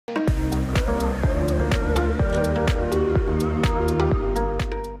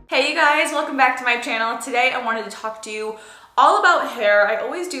Hey guys, welcome back to my channel. Today I wanted to talk to you all about hair. I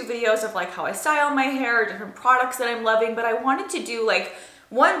always do videos of like how I style my hair, different products that I'm loving, but I wanted to do like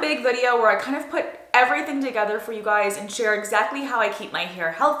one big video where I kind of put everything together for you guys and share exactly how I keep my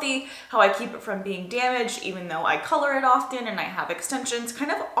hair healthy, how I keep it from being damaged even though I color it often and I have extensions, kind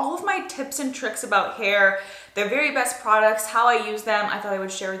of all of my tips and tricks about hair, the very best products, how I use them. I thought I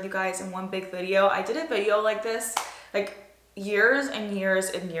would share with you guys in one big video. I did a video like this like years and years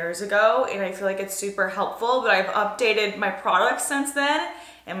and years ago, and I feel like it's super helpful, but I've updated my products since then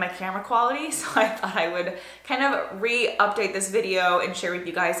and my camera quality, so I thought I would kind of re-update this video and share with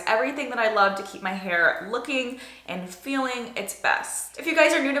you guys everything that I love to keep my hair looking and feeling its best. If you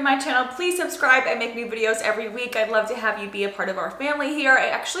guys are new to my channel, please subscribe. I make new videos every week. I'd love to have you be a part of our family here. I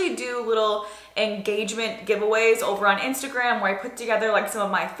actually do little engagement giveaways over on Instagram where I put together like some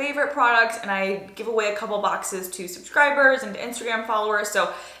of my favorite products and I give away a couple boxes to subscribers and to Instagram followers.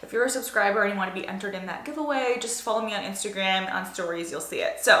 So if you're a subscriber and you want to be entered in that giveaway, just follow me on Instagram. On stories, you'll see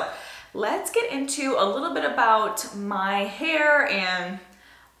it. So let's get into a little bit about my hair and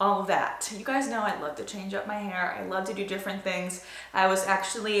all of that. You guys know I love to change up my hair. I love to do different things. I was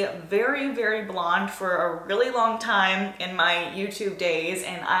actually very, very blonde for a really long time in my YouTube days,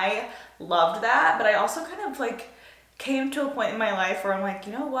 and I loved that, but I also kind of like came to a point in my life where I'm like,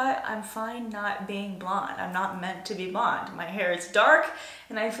 you know what? I'm fine not being blonde. I'm not meant to be blonde. My hair is dark,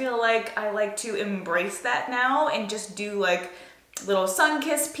 and I feel like I like to embrace that now and just do like little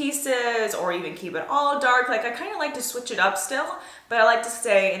sun-kissed pieces or even keep it all dark. Like I kind of like to switch it up still, but I like to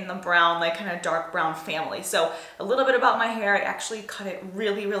stay in the brown, like kind of dark brown family. So a little bit about my hair. I actually cut it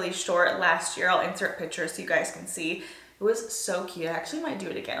really, really short last year. I'll insert pictures so you guys can see. It was so cute. I actually might do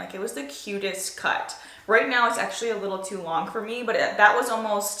it again. Like it was the cutest cut. Right now it's actually a little too long for me, but that was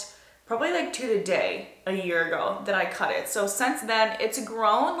almost probably like to the day a year ago that I cut it. So since then it's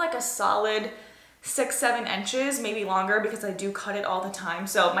grown like a solid 6-7 inches, maybe longer, because I do cut it all the time.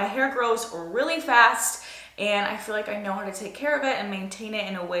 So my hair grows really fast, and I feel like I know how to take care of it and maintain it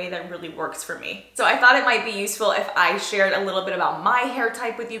in a way that really works for me. So I thought it might be useful if I shared a little bit about my hair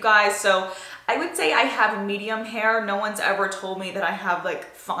type with you guys. So I would say I have medium hair. No one's ever told me that I have like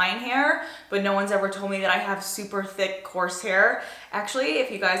fine hair, but no one's ever told me that I have super thick, coarse hair. Actually, if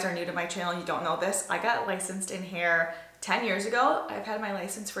you guys are new to my channel, you don't know this, I got licensed in hair 10 years ago. I've had my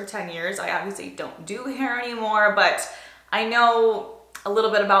license for 10 years. I obviously don't do hair anymore, but I know a little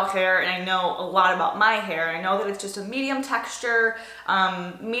bit about hair and I know a lot about my hair. I know that it's just a medium texture,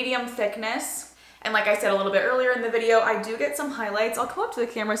 medium thickness. And like I said a little bit earlier in the video, I do get some highlights. I'll come up to the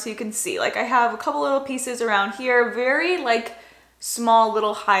camera so you can see. Like I have a couple little pieces around here, very like small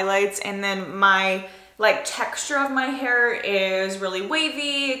little highlights, and then my like texture of my hair is really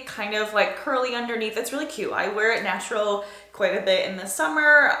wavy, kind of like curly underneath. It's really cute. I wear it natural quite a bit in the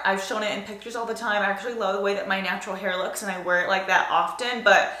summer. I've shown it in pictures all the time. I actually love the way that my natural hair looks and I wear it like that often,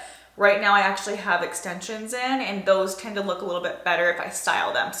 but right now I actually have extensions in and those tend to look a little bit better if I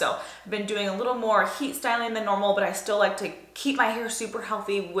style them. So I've been doing a little more heat styling than normal, but I still like to keep my hair super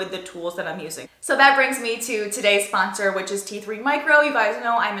healthy with the tools that I'm using. So that brings me to today's sponsor, which is T3 Micro. You guys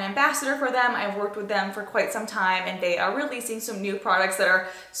know I'm an ambassador for them. I've worked with them for quite some time and they are releasing some new products that are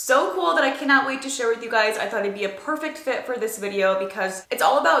so cool that I cannot wait to share with you guys. I thought it'd be a perfect fit for this video because it's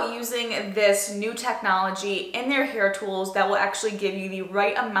all about using this new technology in their hair tools that will actually give you the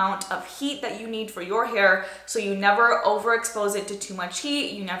right amount of heat that you need for your hair so you never overexpose it to too much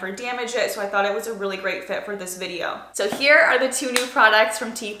heat, you never damage it. So I thought it was a really great fit for this video. So here are the two new products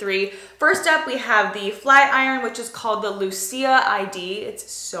from T3. First up, we have the flat iron, which is called the Lucia ID.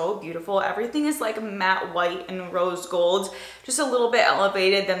 It's so beautiful. Everything is like matte white and rose gold, just a little bit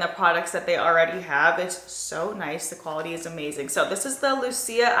elevated than the products that they already have. It's so nice. The quality is amazing. So this is the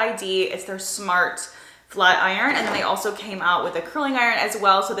Lucia ID. It's their smart flat iron, and then they also came out with a curling iron as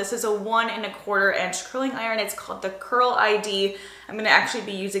well. So this is a 1 1/4 inch curling iron. It's called the Curl ID. I'm gonna actually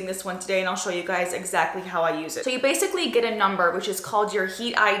be using this one today and I'll show you guys exactly how I use it. So you basically get a number which is called your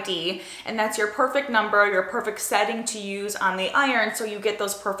heat ID, and that's your perfect number, your perfect setting to use on the iron, so you get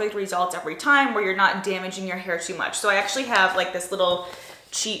those perfect results every time where you're not damaging your hair too much. So I actually have like this little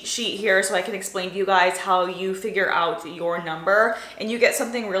cheat sheet here so I can explain to you guys how you figure out your number, and you get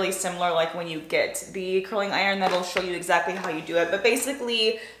something really similar like when you get the curling iron that'll show you exactly how you do it. But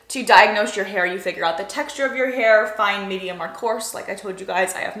basically to diagnose your hair, you figure out the texture of your hair, fine, medium, or coarse. Like I told you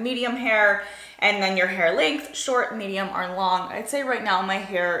guys, I have medium hair, and then your hair length, short, medium, or long. I'd say right now my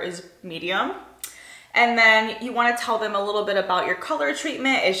hair is medium. And then you want to tell them a little bit about your color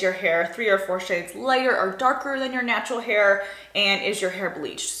treatment. Is your hair 3 or 4 shades lighter or darker than your natural hair? And is your hair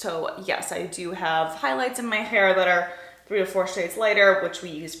bleached? So yes, I do have highlights in my hair that are 3 to 4 shades lighter, which we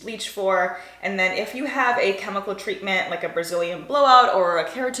use bleach for. And then if you have a chemical treatment like a Brazilian blowout or a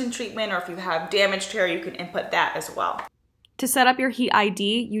keratin treatment, or if you have damaged hair, you can input that as well. To set up your heat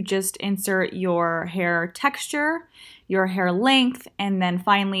ID, you just insert your hair texture, your hair length, and then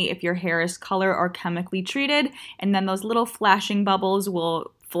finally if your hair is color or chemically treated, and then those little flashing bubbles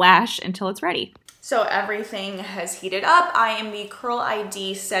will flash until it's ready. So everything has heated up. I am the Curl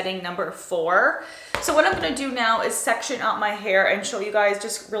ID setting number 4. So what I'm gonna do now is section out my hair and show you guys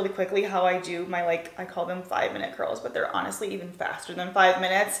just really quickly how I do my, I call them 5-minute curls, but they're honestly even faster than 5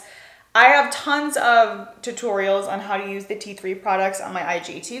 minutes. I have tons of tutorials on how to use the T3 products on my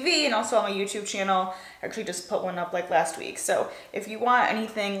IGTV and also on my YouTube channel. I actually just put one up last week. So if you want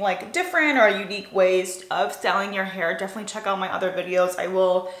anything different or unique ways of styling your hair, definitely check out my other videos. I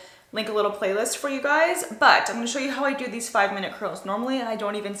will link a little playlist for you guys, but I'm gonna show you how I do these 5-minute curls. Normally I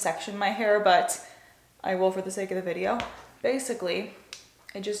don't even section my hair, but I will for the sake of the video. Basically,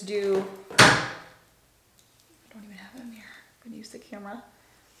 I just do, I don't even have it in here. I'm gonna use the camera.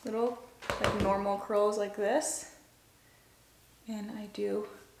 Little normal curls like this. And I do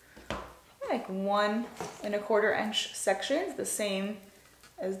 1 1/4 inch sections, the same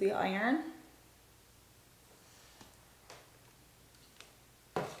as the iron.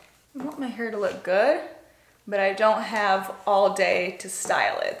 I want my hair to look good, but I don't have all day to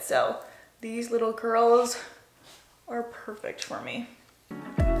style it. So these little curls are perfect for me.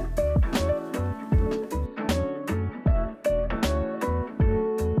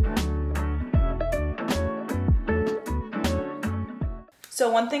 So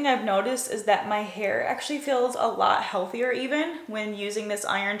one thing I've noticed is that my hair actually feels a lot healthier even when using this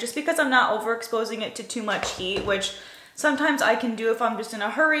iron, just because I'm not overexposing it to too much heat, which sometimes I can do if I'm just in a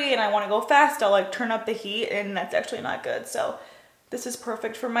hurry and I want to go fast. I'll turn up the heat, and that's actually not good. So this is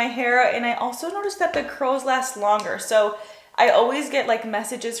perfect for my hair. And I also noticed that the curls last longer. So I always get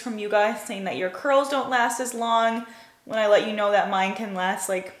messages from you guys saying that your curls don't last as long, when I let you know that mine can last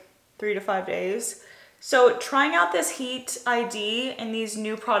 3 to 5 days. So trying out this Heat ID and these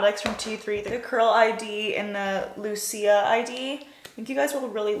new products from T3, the Curl ID and the Lucia ID, I think you guys will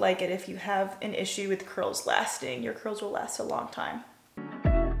really like it if you have an issue with curls lasting. Your curls will last a long time.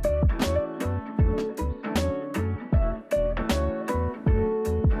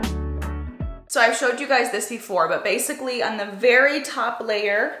 So I've showed you guys this before, but basically on the very top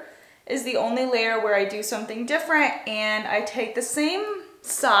layer is the only layer where I do something different, and I take the same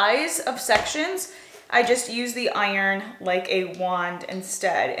size of sections. I just use the iron like a wand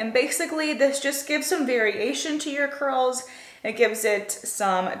instead. And basically this just gives some variation to your curls. It gives it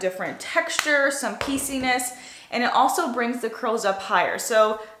some different texture, some pieciness, and it also brings the curls up higher.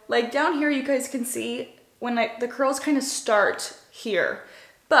 So down here you guys can see when the curls kind of start here.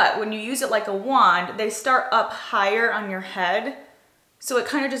 But when you use it like a wand, they start up higher on your head. So it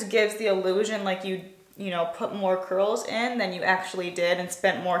kind of just gives the illusion like you put more curls in than you actually did and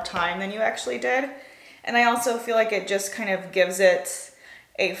spent more time than you actually did. And I also feel like it just kind of gives it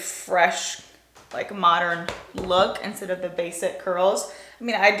a fresh, modern look instead of the basic curls. I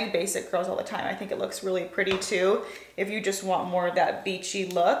mean, I do basic curls all the time. I think it looks really pretty too. If you just want more of that beachy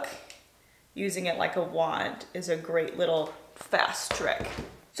look, using it like a wand is a great little fast trick.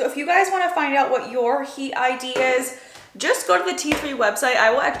 So if you guys want to find out what your Heat ID is, just go to the T3 website. I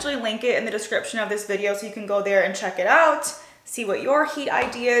will actually link it in the description of this video so you can go there and check it out. See what your Heat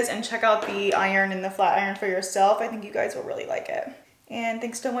ID is, and check out the iron and the flat iron for yourself. I think you guys will really like it. And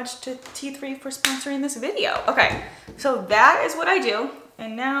thanks so much to T3 for sponsoring this video. Okay, so that is what I do.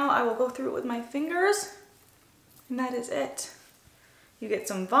 And now I will go through it with my fingers, and that is it. You get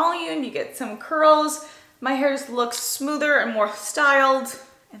some volume, you get some curls. My hair just looks smoother and more styled,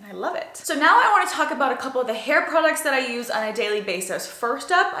 and I love it. So now I want to talk about a couple of the hair products that I use on a daily basis.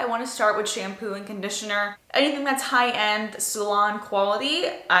 First up, I want to start with shampoo and conditioner. Anything that's high-end salon quality,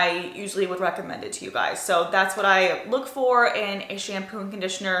 I usually would recommend it to you guys. So that's what I look for in a shampoo and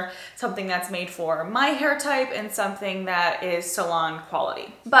conditioner, something that's made for my hair type and something that is salon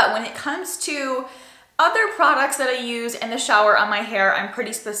quality. But when it comes to other products that I use in the shower on my hair, I'm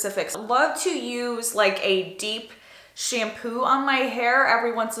pretty specific. I love to use a deep shampoo on my hair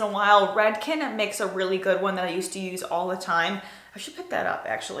every once in a while. Redken makes a really good one that I used to use all the time. I should pick that up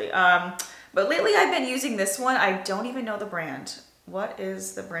actually. But lately I've been using this one. I don't even know the brand. What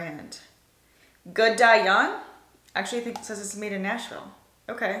is the brand? Good Die Young? Actually, I think it says it's made in Nashville.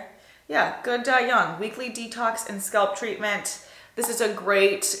 Okay. Yeah, Good Die Young. Weekly detox and scalp treatment. This is a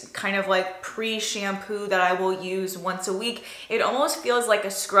great kind of like pre-shampoo that I will use once a week. It almost feels like a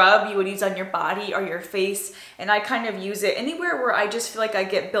scrub you would use on your body or your face, and I kind of use it anywhere where I just feel like I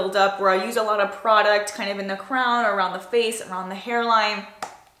get buildup, where I use a lot of product kind of in the crown, around the face, around the hairline.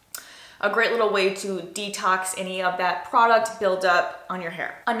 A great little way to detox any of that product buildup on your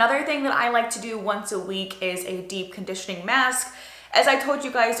hair. Another thing that I like to do once a week is a deep conditioning mask. As I told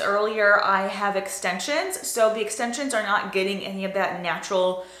you guys earlier, I have extensions, so the extensions are not getting any of that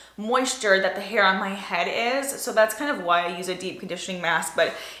natural moisture that the hair on my head is, so that's kind of why I use a deep conditioning mask.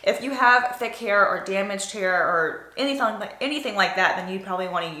 But if you have thick hair or damaged hair or anything like that, then you probably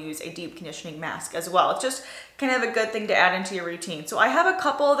want to use a deep conditioning mask as well. It's just kind of a good thing to add into your routine. So I have a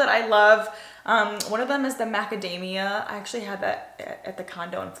couple that I love. One of them is the macadamia. I actually had that at the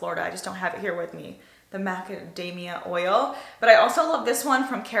condo in Florida. I just don't have it here with me. The macadamia oil. But I also love this one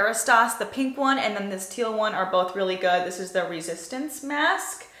from Kerastase. The pink one and then this teal one are both really good. This is the resistance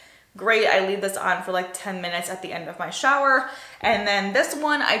mask. Great, I leave this on for like 10 minutes at the end of my shower. And then this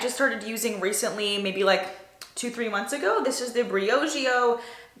one I just started using recently, maybe like 2-3 months ago. This is the Briogeo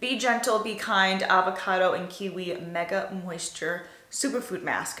Be Gentle, Be Kind Avocado and Kiwi Mega Moisture Superfood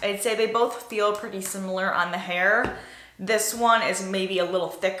Mask. I'd say they both feel pretty similar on the hair. This one is maybe a little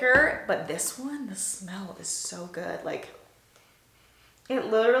thicker, but this one, the smell is so good. Like, it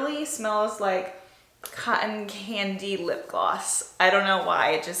literally smells like cotton candy lip gloss. I don't know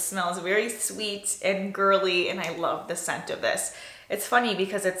why, it just smells very sweet and girly, and I love the scent of this. It's funny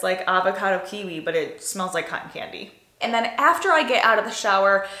because it's like avocado kiwi, but it smells like cotton candy. And then after I get out of the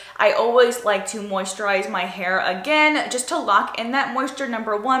shower, I always like to moisturize my hair again, just to lock in that moisture,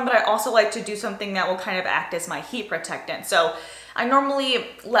 number one, but I also like to do something that will kind of act as my heat protectant. So I normally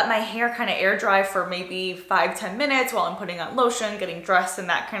let my hair kind of air dry for maybe 5-10 minutes while I'm putting on lotion, getting dressed and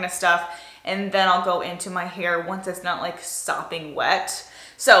that kind of stuff. And then I'll go into my hair once it's not like sopping wet.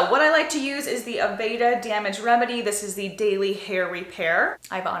 So what I like to use is the Aveda Damage Remedy. This is the Daily Hair Repair.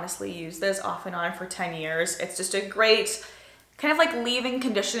 I've honestly used this off and on for 10 years. It's just a great kind of like leave-in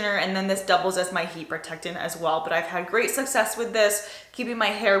conditioner, and then this doubles as my heat protectant as well. But I've had great success with this, keeping my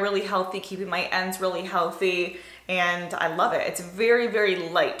hair really healthy, keeping my ends really healthy, and I love it. It's very, very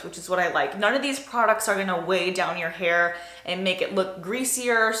light, which is what I like. None of these products are gonna weigh down your hair and make it look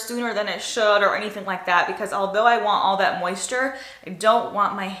greasier sooner than it should or anything like that, because although I want all that moisture, I don't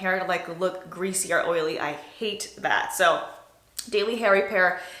want my hair to like look greasy or oily. I hate that. So Daily Hair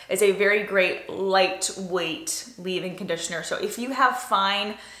Repair is a very great lightweight leave-in conditioner. So if you have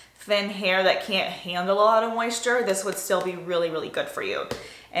fine, thin hair that can't handle a lot of moisture, this would still be really, really good for you.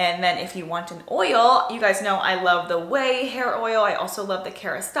 And then if you want an oil, you guys know I love the Way hair oil. I also love the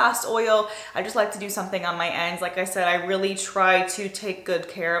Kerastase oil. I just like to do something on my ends. Like I said, I really try to take good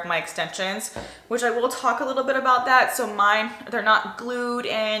care of my extensions, which I will talk a little bit about that. So mine, they're not glued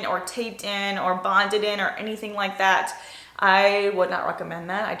in or taped in or bonded in or anything like that. I would not recommend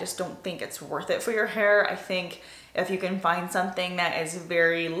that. I just don't think it's worth it for your hair. I think if you can find something that is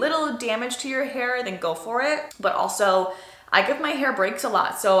very little damage to your hair, then go for it. But also, I give my hair breaks a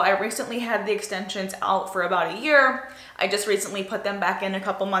lot. So I recently had the extensions out for about a year. I just recently put them back in a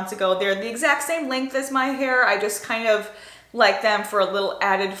couple months ago. They're the exact same length as my hair. I just kind of like them for a little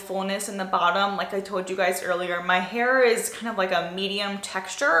added fullness in the bottom. Like I told you guys earlier, my hair is kind of like a medium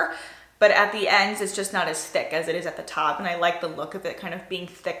texture, but at the ends, it's just not as thick as it is at the top. And I like the look of it kind of being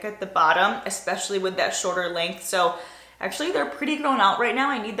thick at the bottom, especially with that shorter length. So actually they're pretty grown out right now.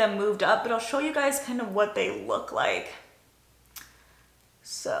 I need them moved up, but I'll show you guys kind of what they look like.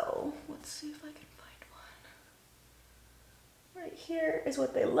 So let's see if I can find one. Right here is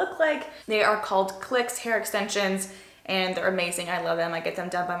what they look like. They are called Clicks hair extensions, and they're amazing. I love them. I get them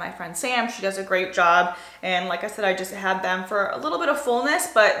done by my friend Sam. She does a great job. And like I said, I just had them for a little bit of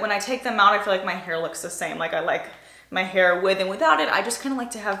fullness, but when I take them out, I feel like my hair looks the same. Like I like my hair with and without it. I just kind of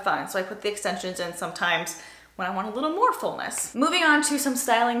like to have fun. So I put the extensions in sometimes when I want a little more fullness. Moving on to some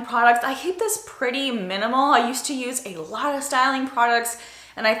styling products. I keep this pretty minimal. I used to use a lot of styling products,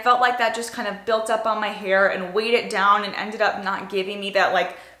 and I felt like that just kind of built up on my hair and weighed it down and ended up not giving me that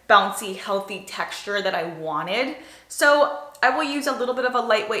like bouncy, healthy texture that I wanted. So I will use a little bit of a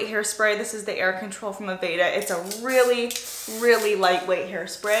lightweight hairspray. This is the Air Control from Aveda. It's a really, really lightweight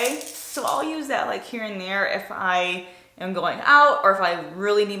hairspray. So I'll use that like here and there if I am going out or if I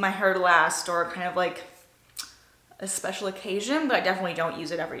really need my hair to last or kind of like a special occasion, but I definitely don't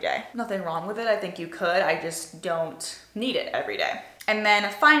use it every day. Nothing wrong with it. I think you could. I just don't need it every day. And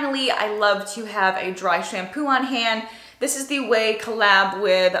then finally, I love to have a dry shampoo on hand. This is the Way collab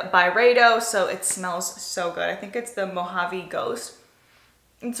with Byredo, so it smells so good. I think it's the Mojave Ghost.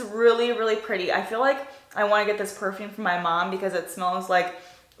 It's really, really pretty. I feel like I want to get this perfume from my mom because it smells like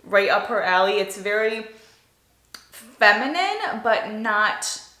right up her alley. It's very feminine, but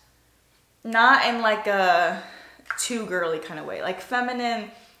not in like a too girly kind of way. Like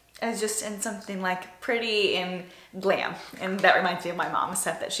feminine is just in something like pretty and glam. And that reminds me of my mom's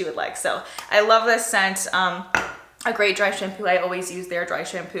scent that she would like. So I love this scent. A great dry shampoo. I always use their dry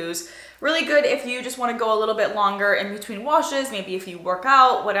shampoos. Really good if you just want to go a little bit longer in between washes, maybe if you work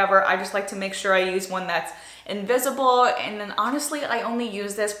out, whatever. I just like to make sure I use one that's invisible. And then honestly, I only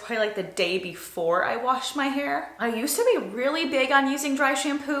use this probably like the day before I wash my hair. I used to be really big on using dry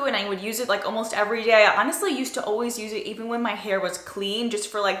shampoo and I would use it like almost every day. I honestly used to always use it even when my hair was clean,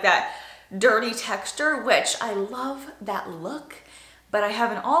 just for like that dirty texture, which I love that look. But I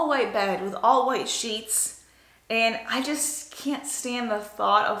have an all white bed with all white sheets. And I just can't stand the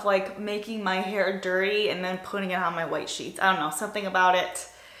thought of like making my hair dirty and then putting it on my white sheets. I don't know, something about it.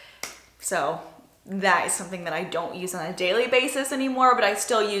 So that is something that I don't use on a daily basis anymore, but I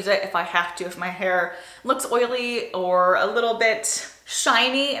still use it if I have to. If my hair looks oily or a little bit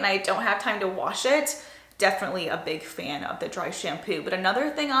shiny and I don't have time to wash it, definitely a big fan of the dry shampoo. But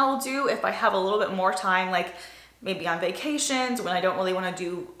another thing I will do if I have a little bit more time, like maybe on vacations when I don't really want to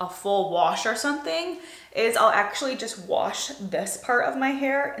do a full wash or something, is I'll actually just wash this part of my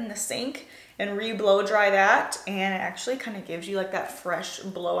hair in the sink and re-blow dry that, and it actually kind of gives you like that fresh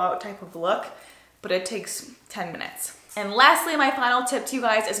blowout type of look, but it takes 10 minutes. And lastly, my final tip to you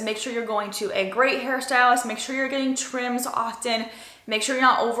guys is make sure you're going to a great hairstylist, make sure you're getting trims often, make sure you're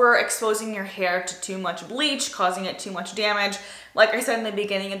not overexposing your hair to too much bleach, causing it too much damage. Like I said in the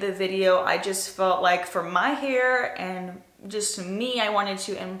beginning of the video, I just felt like for my hair and just me, I wanted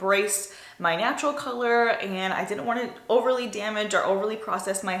to embrace my natural color and I didn't want to overly damage or overly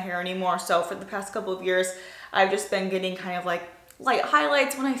process my hair anymore. So for the past couple of years, I've just been getting kind of like light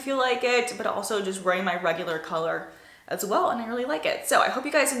highlights when I feel like it, but also just wearing my regular color as well, and I really like it. So I hope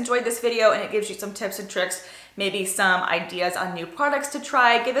you guys enjoyed this video and it gives you some tips and tricks, maybe some ideas on new products to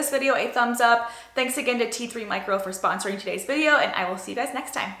try. Give this video a thumbs up. Thanks again to T3 Micro for sponsoring today's video, and I will see you guys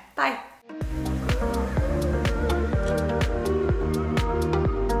next time. Bye.